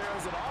this is where,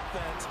 as an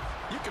offense,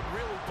 you can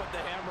really put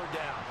the hammer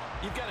down.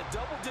 You've got a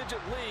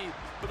double-digit lead,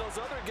 but those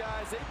other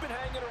guys, they've been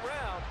hanging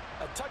around.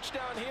 A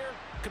touchdown here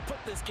could put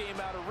this game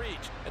out of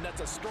reach, and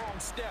that's a strong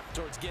step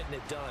towards getting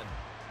it done.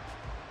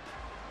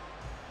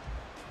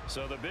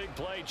 So the big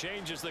play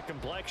changes the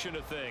complexion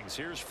of things.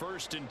 Here's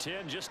 1st and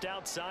 10 just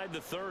outside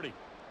the 30.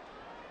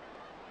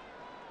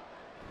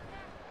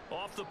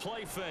 Off the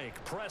play fake,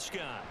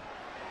 Prescott.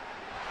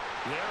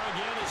 There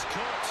again is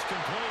Cooks,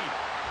 complete.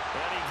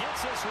 And he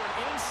gets this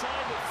one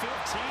inside the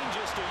 15,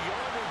 just a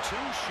yard or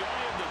two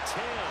shy of the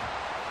 10.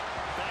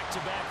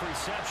 Back-to-back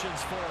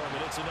receptions for him,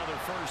 and it's another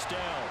 1st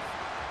down.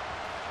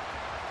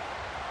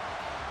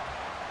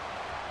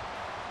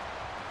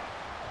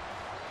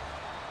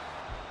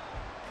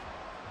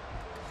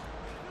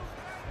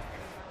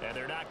 And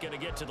they're not going to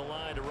get to the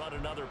line to run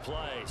another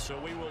play. So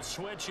we will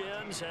switch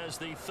ends as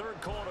the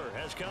 3rd quarter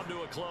has come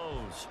to a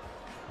close.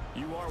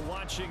 You are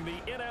watching the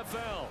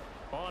NFL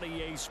on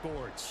EA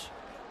Sports.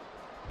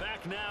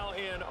 Back now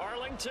in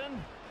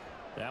Arlington.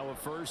 Now a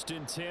 1st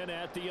and 10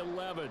 at the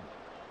 11.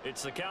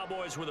 It's the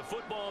Cowboys with the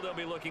football. They'll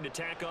be looking to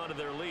tack onto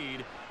their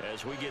lead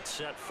as we get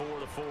set for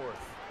the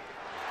 4th.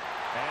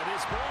 And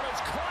his ball is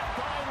caught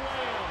by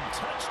Lamb.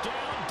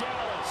 Touchdown,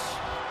 Dallas.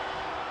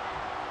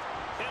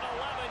 An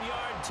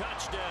 11-yard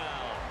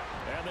touchdown.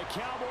 And the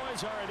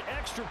Cowboys are an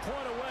extra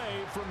point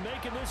away from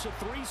making this a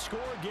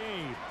 3-score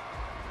game.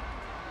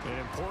 An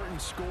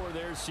important score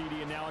there, CD,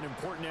 and now an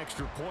important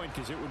extra point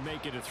because it would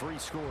make it a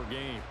 3-score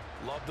game.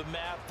 Love the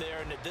math there,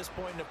 and at this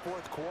point in the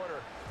 4th quarter,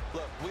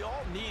 look, we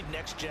all need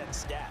next-gen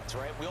stats,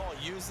 right? We all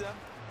use them,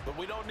 but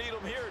we don't need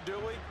them here, do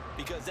we?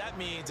 Because that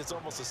means it's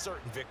almost a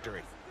certain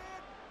victory.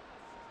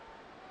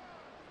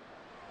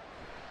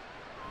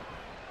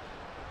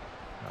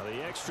 Now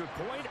the extra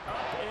point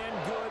up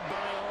and good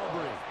by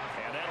Aubrey.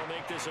 And that'll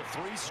make this a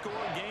 3-score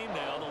game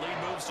now. The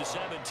lead moves to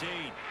 17.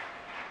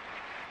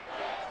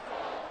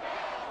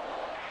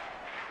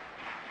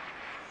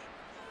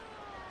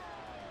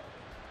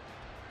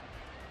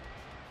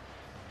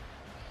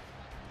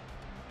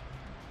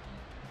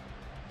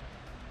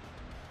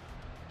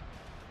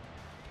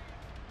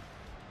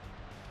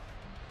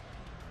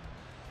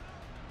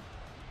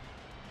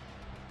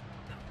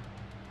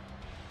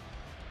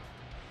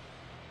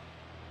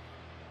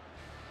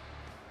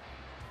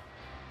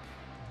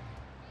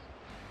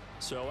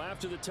 So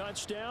after the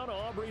touchdown,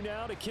 Aubrey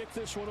now to kick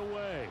this one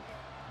away.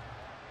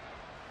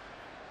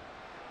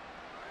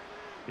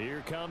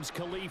 Here comes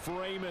Khalif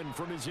Raymond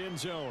from his end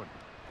zone.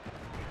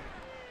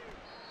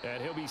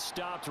 And he'll be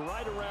stopped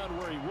right around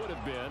where he would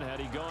have been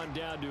had he gone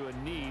down to a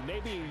knee,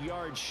 maybe a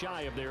yard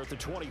shy of there at the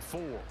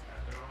 24.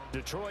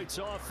 Detroit's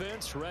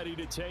offense ready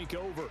to take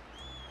over.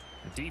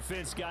 The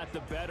defense got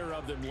the better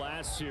of them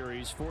last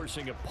series,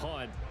 forcing a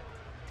punt.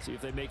 See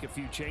if they make a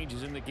few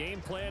changes in the game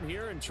plan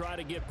here and try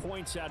to get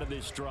points out of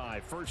this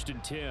drive. 1st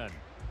and 10.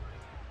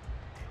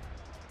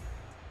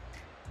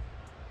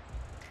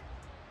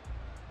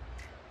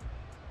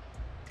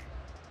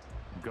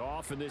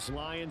 Goff and this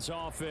Lions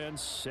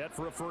offense set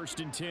for a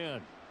 1st and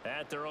 10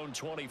 at their own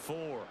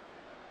 24.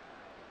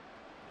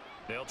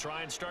 They'll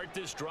try and start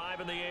this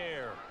drive in the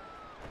air.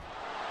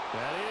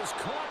 That is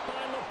caught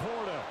by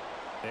Laporta.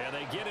 And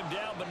they get him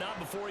down, but not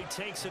before he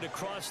takes it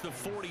across the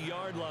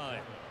 40-yard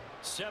line.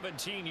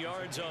 17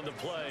 yards on the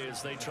play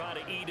as they try to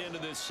eat into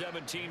this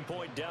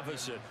 17-point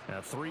deficit. A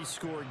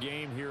 3-score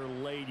game here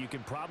late. You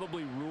can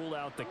probably rule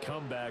out the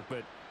comeback,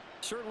 but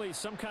certainly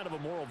some kind of a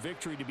moral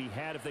victory to be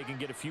had if they can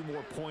get a few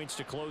more points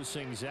to close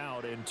things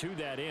out. And to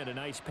that end, a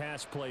nice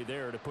pass play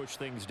there to push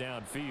things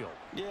downfield.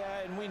 Yeah,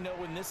 and we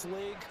know in this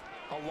league,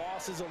 a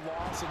loss is a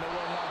loss, and no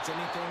one wants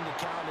anything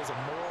to count as a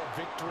moral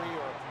victory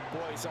or,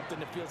 boy, something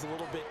that feels a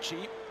little bit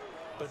cheap.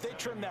 But if they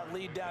trim that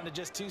lead down to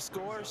just 2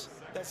 scores,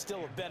 that's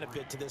still a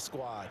benefit to this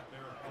squad.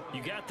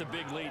 You got the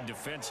big lead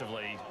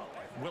defensively,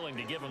 willing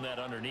to give them that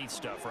underneath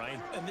stuff, right?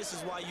 And this is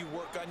why you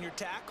work on your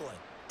tackling.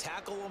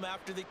 Tackle them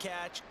after the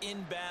catch,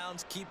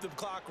 inbounds, keep the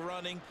clock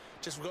running.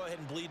 Just go ahead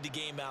and bleed the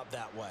game out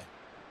that way.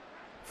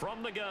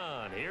 From the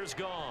gun, here's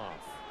Goff.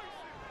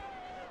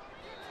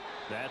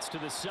 That's to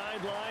the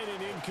sideline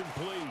and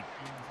incomplete.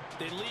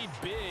 They lead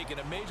big, and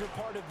a major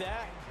part of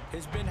that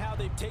has been how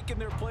they've taken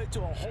their play to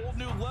a whole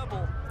new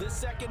level this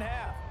second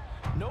half.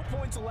 No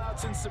points allowed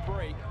since the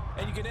break,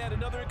 and you can add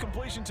another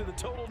incompletion to the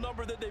total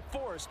number that they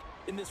forced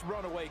in this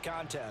runaway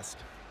contest.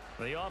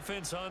 The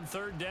offense on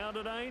 3rd down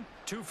tonight,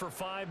 2 for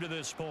 5 to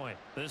this point.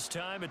 This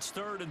time it's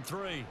 3rd and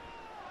 3.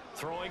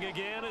 Throwing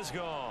again is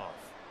Goff.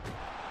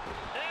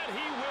 And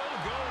he will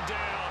go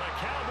down. A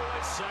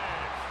Cowboys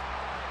sack.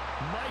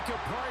 Micah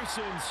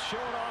Parsons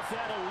showing off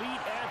that elite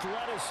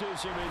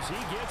athleticism as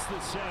he gets the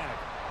sack.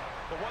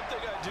 But one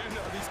thing I do know,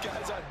 these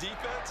guys on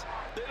defense,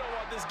 they don't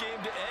want this game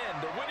to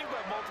end. They're winning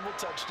by multiple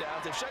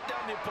touchdowns. They've shut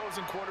down the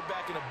opposing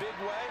quarterback in a big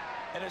way,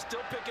 and they're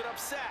still picking up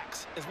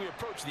sacks as we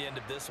approach the end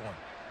of this one.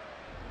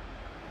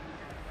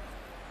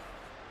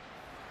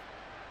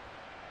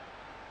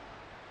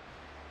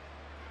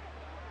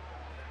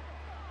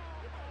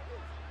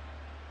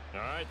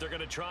 right, they're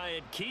going to try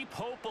and keep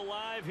hope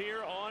alive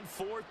here on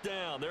 4th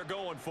down. They're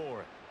going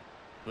for it.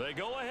 They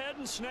go ahead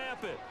and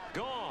snap it.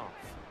 Goff.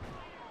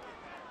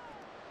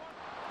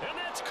 And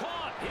that's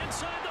caught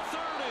inside the 30.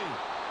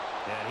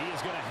 And he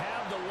is going to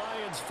have the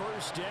Lions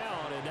first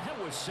down, and that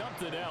was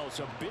something else.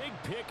 A big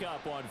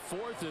pickup on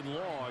 4th and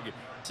long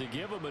to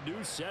give them a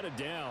new set of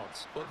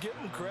downs. Well, give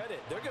them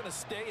credit. They're going to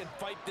stay and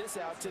fight this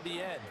out to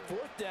the end.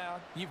 4th down,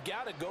 you've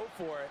got to go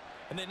for it.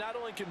 And they not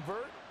only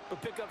convert,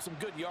 but pick up some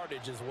good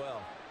yardage as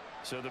well.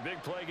 So the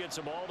big play gets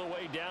them all the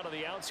way down to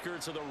the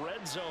outskirts of the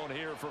red zone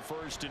here for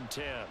 1st and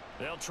 10.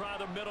 They'll try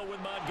the middle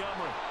with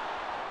Montgomery.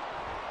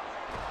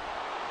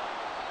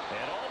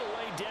 And all the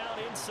way down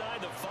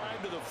inside the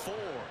 5 to the 4.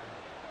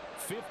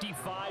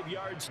 55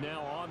 yards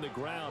now on the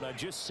ground on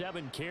just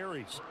 7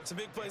 carries. Some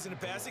big plays in the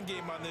passing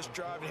game on this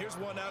drive, and here's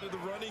one out of the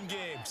running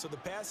game. So the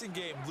passing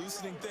game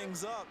loosening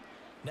things up.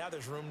 Now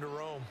there's room to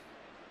roam.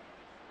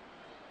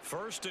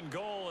 1st and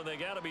goal, and they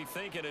got to be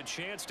thinking a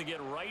chance to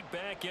get right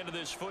back into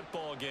this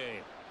football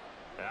game.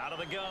 Out of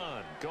the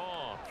gun,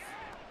 Goff.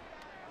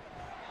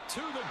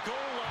 To the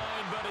goal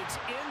line, but it's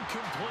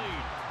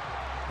incomplete.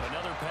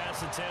 Another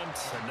pass attempt,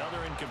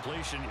 another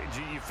incompletion.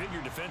 You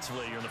figure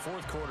defensively, you're in the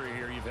 4th quarter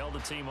here. You've held the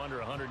team under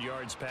 100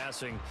 yards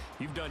passing.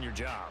 You've done your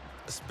job.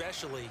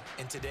 Especially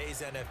in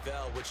today's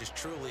NFL, which is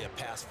truly a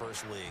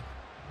pass-first league.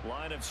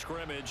 Line of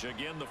scrimmage,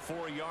 again the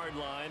 4-yard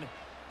line.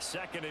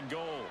 2nd and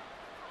goal.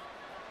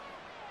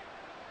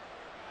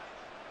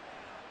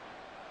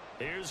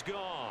 Here's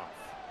Goff.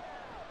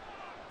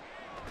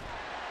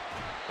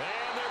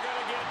 And they're going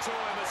to get to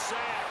him. A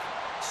sack.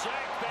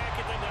 Sack back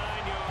at the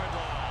 9-yard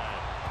line.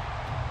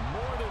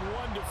 More than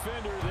one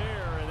defender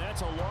there, and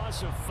that's a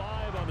loss of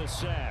 5 on the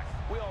sack.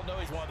 We all know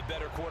he's one of the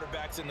better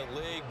quarterbacks in the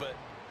league, but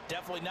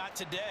definitely not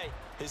today.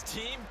 His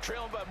team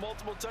trailing by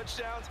multiple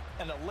touchdowns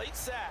and a late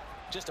sack.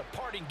 Just a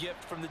parting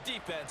gift from the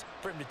defense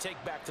for him to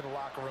take back to the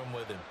locker room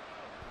with him.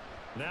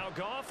 Now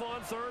Goff on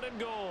 3rd and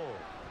goal.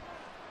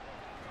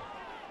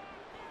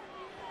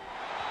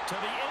 To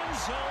the end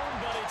zone,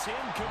 but it's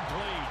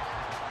incomplete.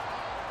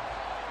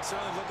 It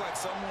certainly looked like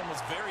someone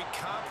was very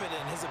confident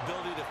in his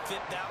ability to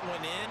fit that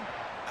one in.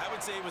 I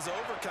would say he was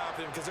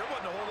overconfident because there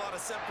wasn't a whole lot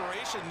of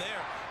separation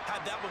there.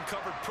 Had that one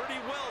covered pretty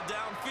well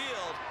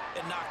downfield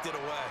and knocked it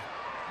away.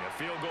 A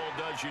field goal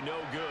does you no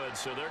good,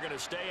 so they're going to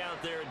stay out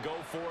there and go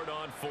for it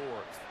on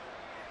 4th.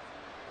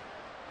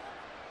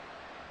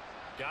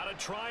 Got to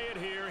try it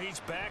here.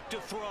 He's back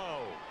to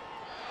throw.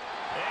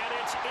 And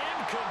it's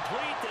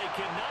incomplete. They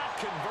cannot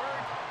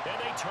convert, and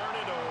they turn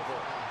it over.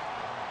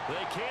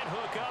 They can't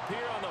hook up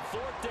here on the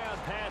 4th down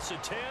pass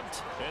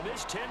attempt, and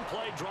this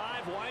 10-play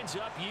drive winds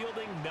up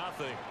yielding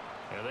nothing.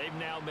 And they've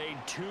now made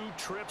 2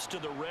 trips to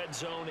the red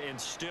zone and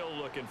still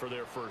looking for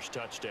their first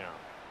touchdown.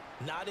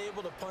 Not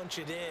able to punch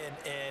it in,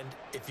 and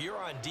if you're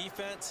on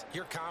defense,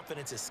 your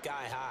confidence is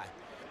sky high.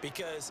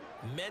 Because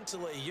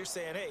mentally, you're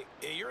saying, hey,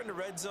 you're in the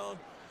red zone.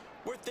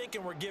 We're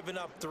thinking we're giving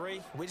up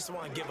 3. We just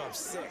want to give up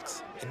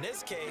 6. In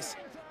this case,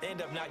 they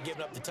end up not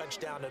giving up the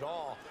touchdown at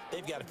all.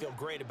 They've got to feel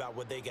great about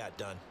what they got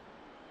done.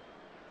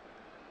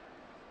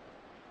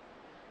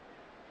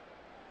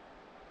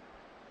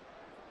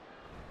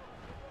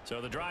 So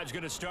the drive's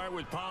going to start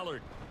with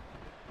Pollard.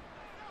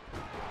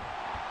 And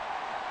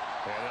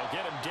they'll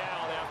get him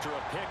down after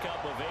a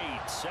pickup of 8.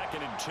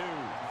 2nd and 2.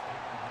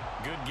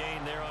 Good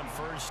gain there on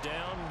 1st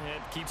down.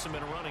 It keeps them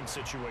in a running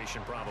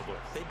situation, probably.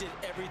 They did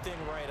everything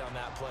right on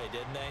that play,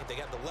 didn't they? They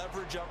got the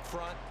leverage up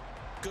front,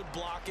 good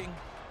blocking,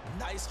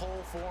 nice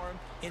hole for him.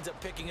 Ends up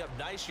picking up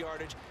nice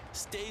yardage,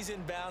 stays in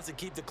bounds to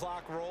keep the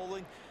clock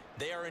rolling.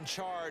 They are in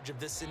charge of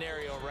this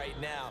scenario right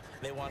now.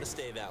 They want to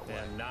stay that way.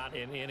 And not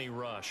in any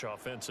rush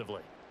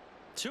offensively.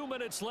 2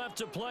 minutes left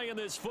to play in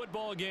this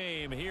football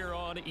game here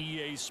on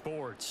EA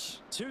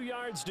Sports. 2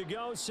 yards to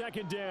go,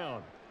 2nd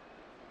down.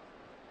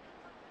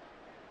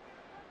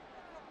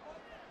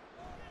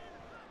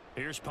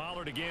 Here's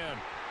Pollard again.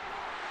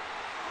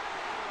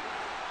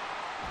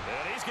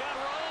 And he's got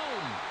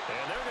room.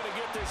 And they're going to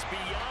get this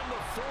beyond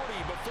the 40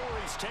 before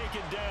he's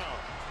taken down.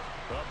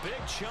 A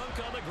big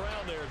chunk on the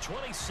ground there,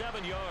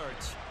 27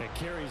 yards. And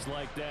carries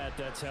like that,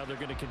 that's how they're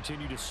going to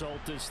continue to salt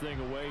this thing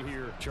away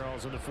here,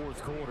 Charles, in the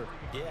 4th quarter.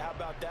 Yeah, how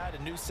about that?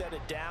 A new set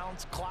of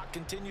downs. Clock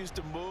continues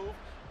to move.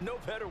 No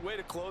better way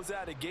to close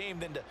out a game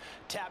than to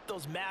tap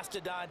those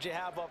mastodons you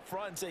have up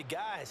front and say,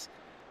 guys,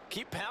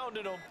 keep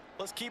pounding them.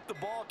 Let's keep the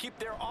ball, keep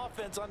their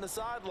offense on the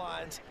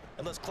sidelines,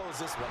 and let's close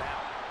this one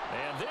out.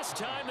 And this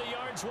time the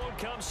yards won't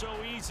come so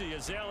easy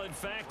as they'll, in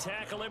fact,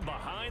 tackle him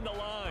behind the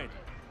line.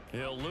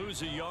 He'll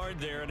lose a yard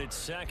there, and it's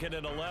 2nd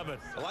and 11.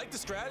 I like the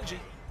strategy.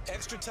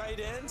 Extra tight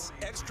ends,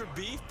 extra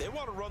beef. They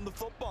want to run the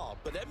football,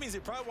 but that means they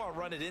probably want to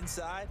run it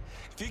inside.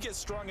 If you get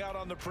strung out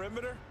on the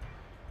perimeter,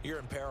 you're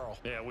in peril.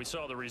 Yeah, we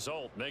saw the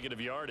result,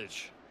 negative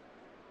yardage.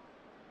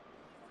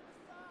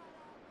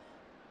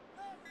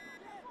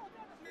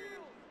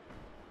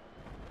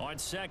 On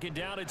 2nd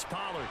down, it's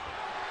Pollard.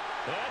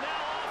 And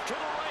now off to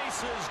the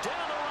races,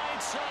 down the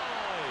right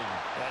side.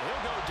 And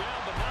he'll go down,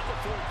 but not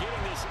before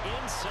getting this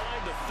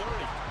inside the 30.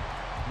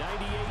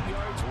 98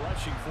 yards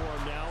rushing for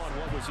him now on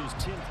what was his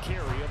 10th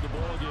carry of the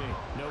ball game.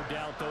 No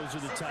doubt those are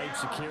the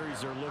types of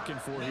carries they're looking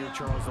for here,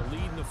 Charles. The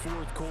lead in the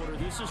fourth quarter.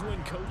 This is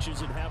when coaches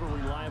that have a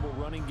reliable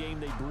running game,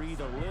 they breathe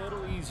a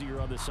little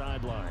easier on the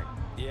sideline.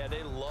 Yeah,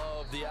 they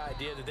love the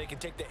idea that they can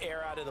take the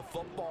air out of the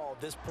football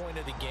at this point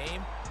of the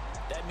game.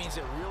 That means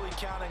they're really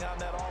counting on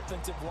that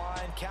offensive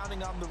line,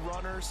 counting on the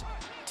runners,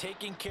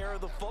 taking care of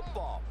the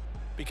football.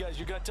 Because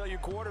you're going to tell your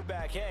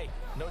quarterback, hey,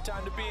 no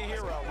time to be a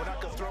hero. We're not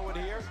going to throw it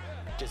here.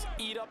 Just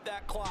eat up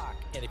that clock.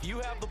 And if you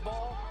have the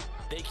ball,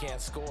 they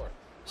can't score.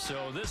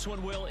 So this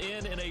one will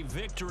end in a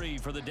victory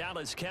for the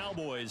Dallas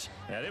Cowboys.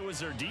 And it was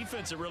their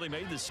defense that really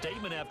made the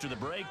statement after the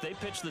break. They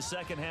pitched the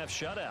second half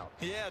shutout.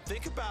 Yeah,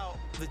 think about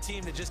the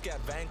team that just got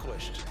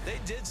vanquished. They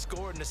did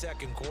score in the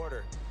second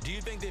quarter. Do you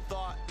think they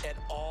thought at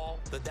all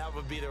that that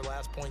would be their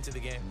last points of the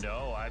game?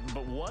 No,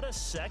 but what a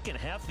second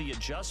half. The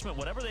adjustment,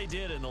 whatever they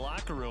did in the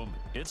locker room,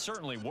 it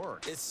certainly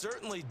worked. It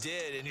certainly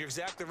did, and you're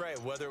exactly right.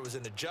 Whether it was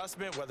an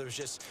adjustment, whether it was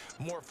just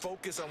more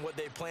focus on what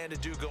they planned to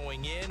do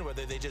going in,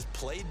 whether they just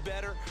played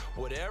better,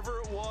 whatever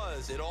it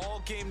was, it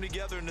all came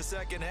together in the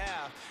second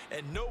half,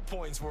 and no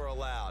points were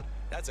allowed.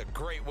 That's a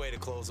great way to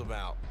close them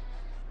out.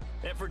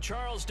 And for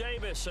Charles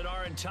Davis and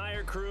our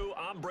entire crew,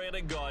 I'm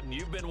Brandon Gaudin.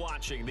 You've been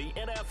watching the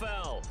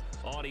NFL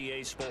on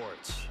EA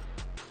Sports.